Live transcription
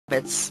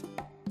habits.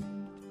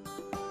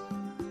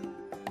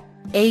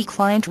 A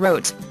client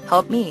wrote,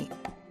 "Help me.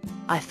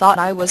 I thought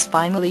I was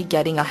finally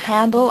getting a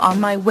handle on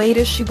my weight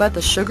issue, but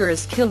the sugar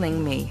is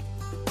killing me.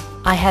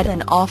 I had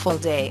an awful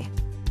day.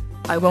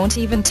 I won't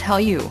even tell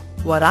you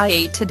what I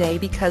ate today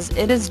because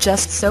it is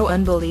just so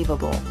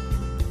unbelievable.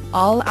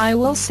 All I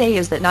will say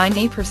is that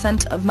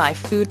 90% of my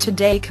food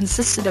today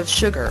consisted of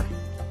sugar.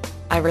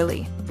 I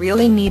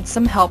really need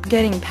some help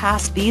getting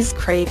past these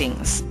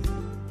cravings.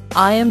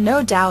 I am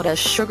no doubt a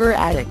sugar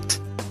addict.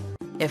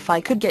 If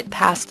I could get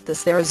past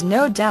this, there is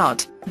no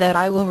doubt that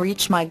I will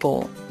reach my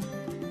goal."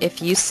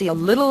 If you see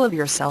a little of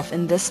yourself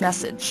in this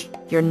message,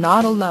 you're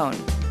not alone.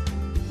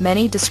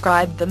 Many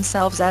describe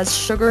themselves as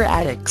sugar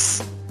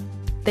addicts.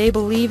 They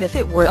believe if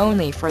it were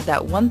only for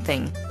that one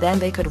thing, then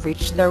they could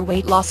reach their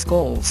weight loss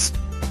goals.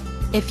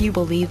 If you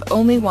believe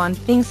only one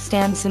thing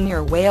stands in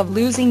your way of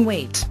losing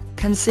weight,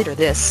 consider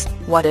this: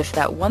 what if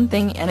that one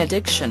thing, an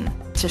addiction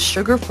to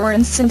sugar for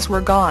instance,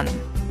 were gone?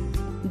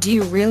 Do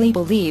you really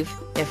believe,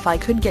 if I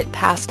could get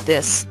past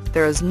this,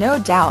 there is no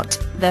doubt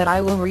that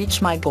I will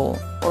reach my goal,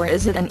 or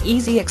is it an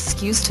easy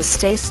excuse to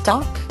stay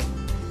stuck?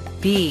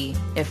 B.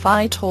 If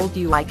I told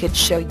you I could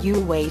show you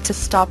a way to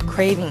stop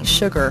craving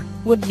sugar,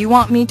 would you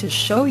want me to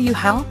show you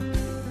how?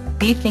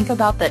 B. Think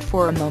about that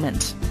for a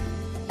moment.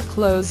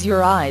 Close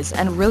your eyes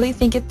and really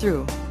think it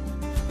through.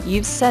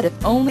 You've said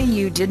if only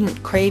you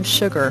didn't crave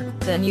sugar,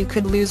 then you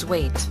could lose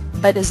weight,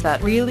 but is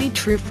that really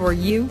true for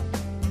you?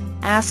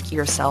 Ask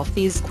yourself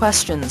these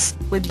questions: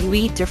 would you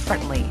eat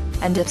differently,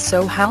 and if so,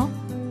 how?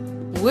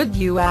 Would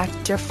you act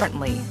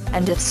differently,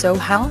 and if so,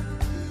 how?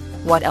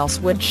 What else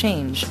would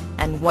change,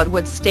 and what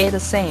would stay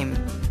the same?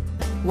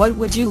 What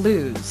would you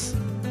lose?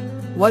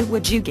 What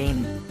would you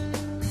gain?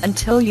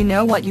 Until you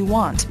know what you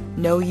want,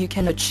 know you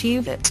can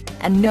achieve it,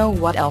 and know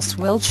what else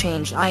will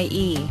change,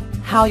 i.e.,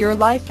 how your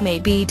life may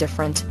be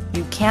different,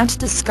 you can't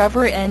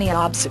discover any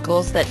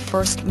obstacles that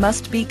first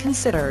must be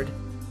considered.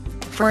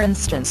 For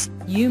instance,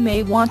 you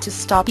may want to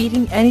stop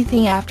eating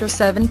anything after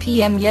 7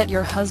 p.m. yet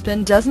your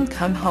husband doesn't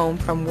come home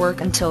from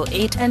work until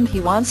 8 and he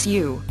wants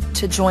you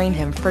to join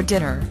him for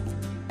dinner.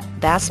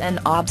 That's an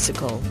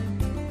obstacle.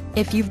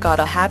 If you've got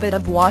a habit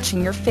of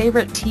watching your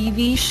favorite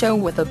TV show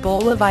with a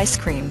bowl of ice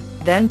cream,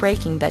 then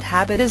breaking that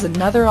habit is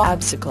another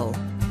obstacle.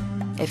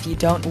 If you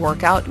don't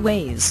work out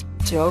ways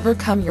to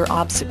overcome your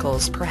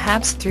obstacles,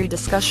 perhaps through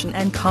discussion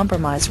and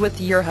compromise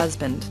with your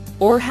husband,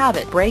 or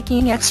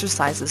habit-breaking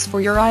exercises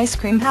for your ice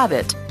cream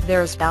habit,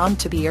 there's bound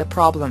to be a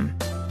problem.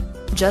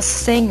 Just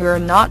saying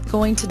you're not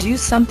going to do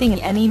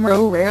something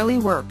anymore rarely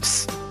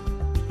works.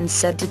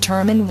 Instead,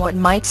 determine what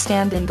might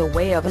stand in the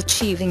way of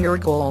achieving your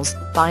goals,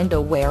 find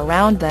a way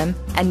around them,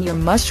 and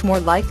you're much more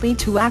likely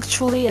to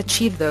actually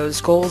achieve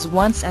those goals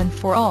once and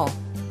for all.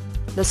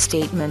 The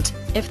statement,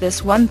 "if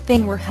this one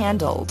thing were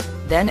handled,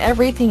 then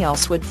everything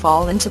else would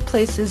fall into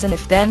place," is an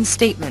if-then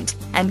statement,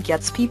 and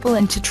gets people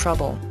into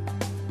trouble.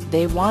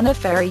 They want a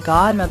fairy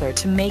godmother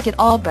to make it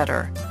all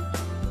better.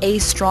 A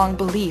strong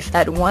belief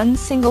that one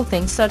single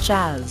thing, such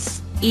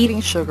as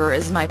eating sugar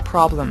is my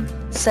problem,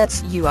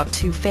 sets you up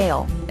to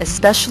fail,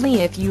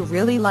 especially if you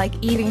really like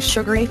eating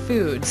sugary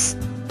foods.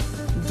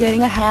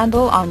 Getting a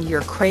handle on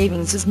your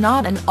cravings is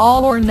not an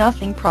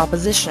all-or-nothing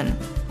proposition.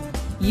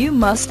 You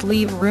must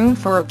leave room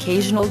for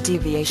occasional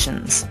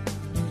deviations.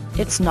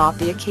 It's not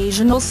the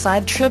occasional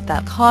side trip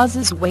that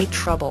causes weight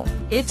trouble,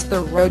 it's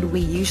the road we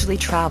usually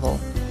travel.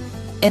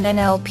 In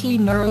NLP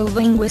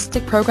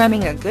neuro-linguistic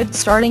programming, a good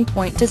starting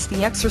point is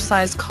the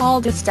exercise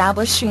called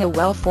establishing a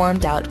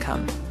well-formed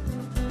outcome.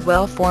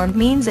 Well-formed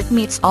means it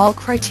meets all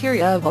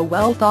criteria of a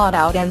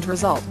well-thought-out end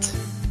result.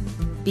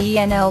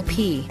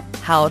 BNLP,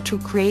 how to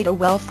create a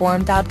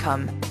well-formed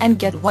outcome, and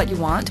get what you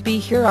want. B.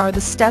 Here are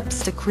the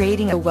steps to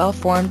creating a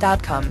well-formed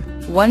outcome.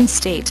 1.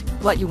 State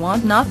what you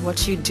want, not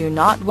what you do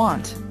not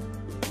want.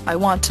 I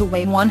want to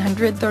weigh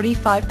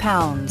 135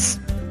 pounds.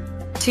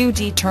 2.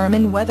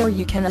 Determine whether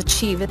you can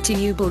achieve it. Do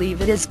you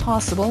believe it is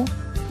possible?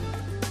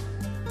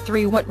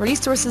 3. What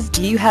resources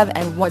do you have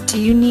and what do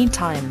you need?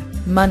 Time,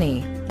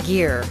 money,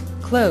 gear,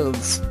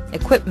 clothes,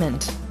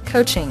 equipment,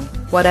 coaching,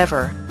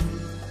 whatever.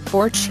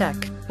 4.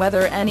 Check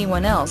whether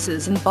anyone else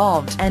is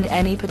involved and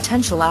any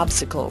potential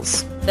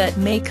obstacles that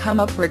may come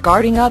up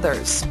regarding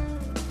others.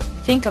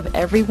 Think of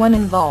everyone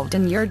involved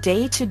in your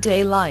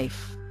day-to-day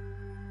life.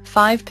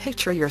 5.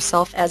 Picture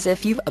yourself as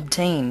if you've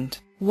obtained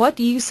what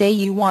you say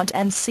you want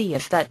and see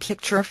if that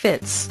picture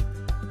fits.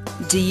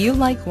 Do you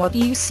like what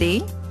you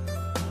see?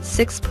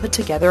 6. Put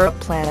together a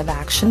plan of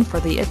action for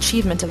the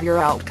achievement of your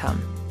outcome.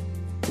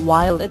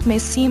 While it may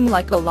seem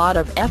like a lot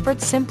of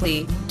effort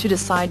simply to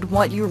decide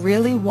what you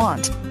really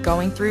want,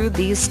 going through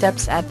these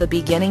steps at the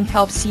beginning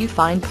helps you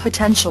find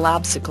potential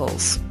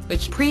obstacles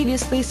which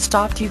previously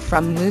stopped you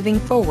from moving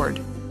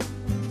forward.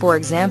 For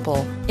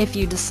example, if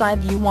you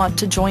decide you want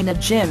to join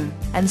a gym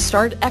and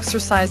start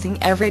exercising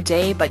every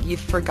day but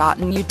you've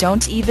forgotten you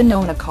don't even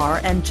own a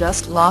car and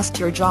just lost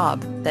your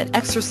job, that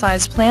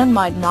exercise plan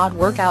might not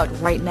work out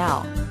right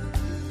now.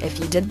 If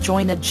you did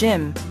join a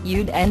gym,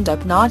 you'd end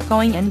up not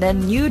going and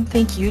then you'd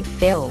think you'd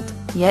failed,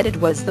 Yet it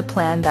was the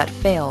plan that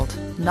failed,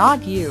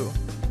 not you.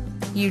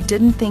 You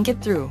didn't think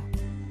it through.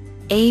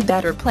 A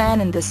better plan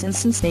in this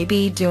instance may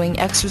be doing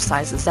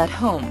exercises at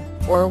home,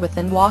 or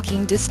within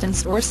walking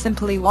distance, or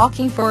simply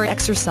walking for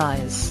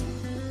exercise.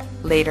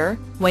 Later,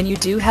 when you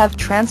do have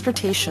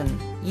transportation,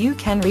 you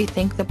can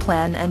rethink the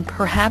plan and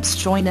perhaps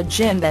join a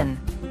gym then.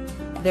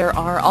 There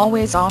are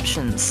always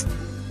options.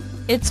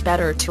 It's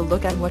better to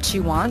look at what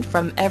you want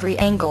from every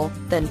angle,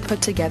 than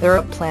put together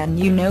a plan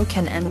you know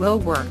can and will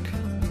work.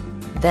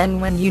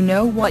 Then when you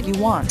know what you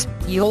want,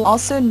 you'll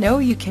also know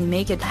you can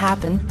make it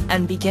happen,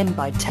 and begin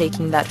by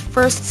taking that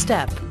first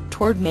step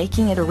toward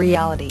making it a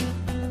reality.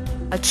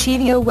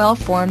 Achieving a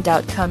well-formed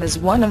outcome is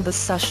one of the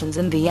sessions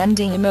in the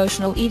Ending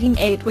Emotional Eating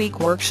 8-week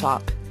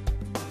workshop.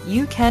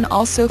 You can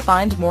also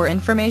find more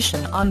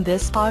information on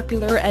this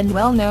popular and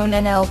well-known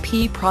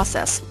NLP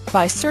process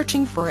by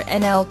searching for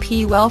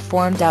NLP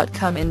Well-Formed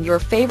Outcome in your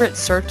favorite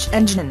search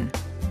engine.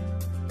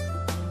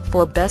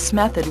 For best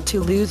method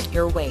to lose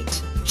your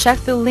weight, check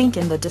the link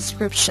in the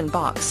description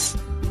box.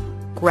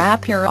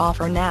 Grab your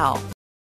offer now.